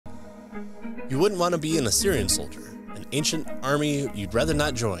You wouldn't want to be an Assyrian soldier, an ancient army you'd rather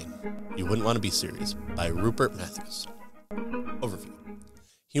not join. You Wouldn't Want to Be series by Rupert Matthews. Overview.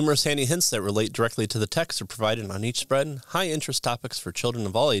 Humorous handy hints that relate directly to the text are provided on each spread. High interest topics for children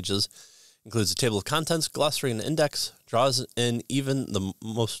of all ages. Includes a table of contents, glossary, and index. Draws in even the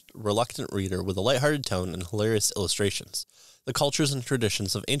most reluctant reader with a lighthearted tone and hilarious illustrations. The cultures and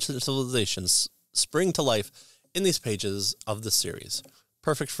traditions of ancient civilizations spring to life in these pages of the series.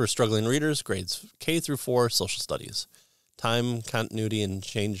 Perfect for struggling readers, grades K through 4, social studies. Time, continuity, and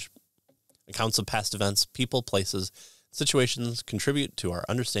change accounts of past events, people, places, situations contribute to our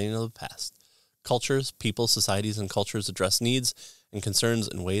understanding of the past. Cultures, people, societies, and cultures address needs and concerns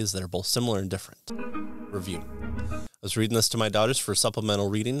in ways that are both similar and different. Review. I was reading this to my daughters for supplemental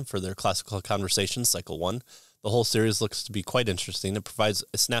reading for their Classical Conversations, Cycle 1. The whole series looks to be quite interesting. It provides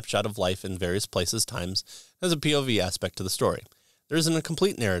a snapshot of life in various places, times, and has a POV aspect to the story. There isn't a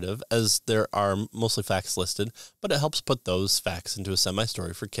complete narrative, as there are mostly facts listed, but it helps put those facts into a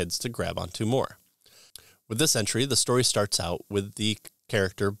semi-story for kids to grab onto more. With this entry, the story starts out with the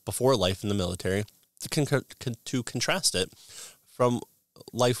character before life in the military to contrast it from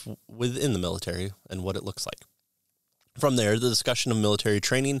life within the military and what it looks like. From there, the discussion of military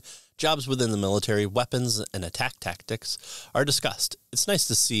training, jobs within the military, weapons, and attack tactics are discussed. It's nice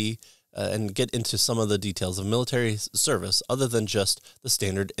to see and get into some of the details of military service other than just the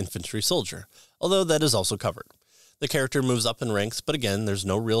standard infantry soldier, although that is also covered. The character moves up in ranks, but again, there's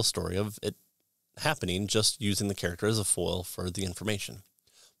no real story of it happening, just using the character as a foil for the information.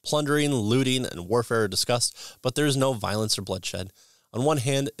 Plundering, looting, and warfare are discussed, but there is no violence or bloodshed. On one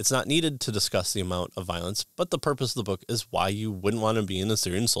hand, it's not needed to discuss the amount of violence, but the purpose of the book is why you wouldn't want to be an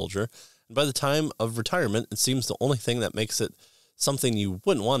Assyrian soldier, and by the time of retirement, it seems the only thing that makes it something you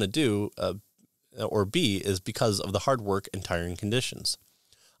wouldn't want to do or be is because of the hard work and tiring conditions.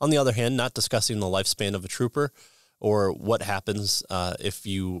 On the other hand, not discussing the lifespan of a trooper or what happens if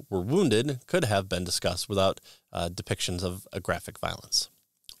you were wounded could have been discussed without depictions of graphic violence.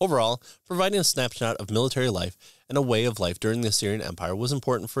 Overall, providing a snapshot of military life and a way of life during the Assyrian Empire was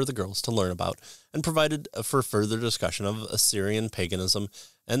important for the girls to learn about and provided for further discussion of Assyrian paganism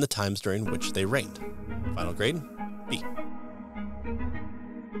and the times during which they reigned. Final grade, B.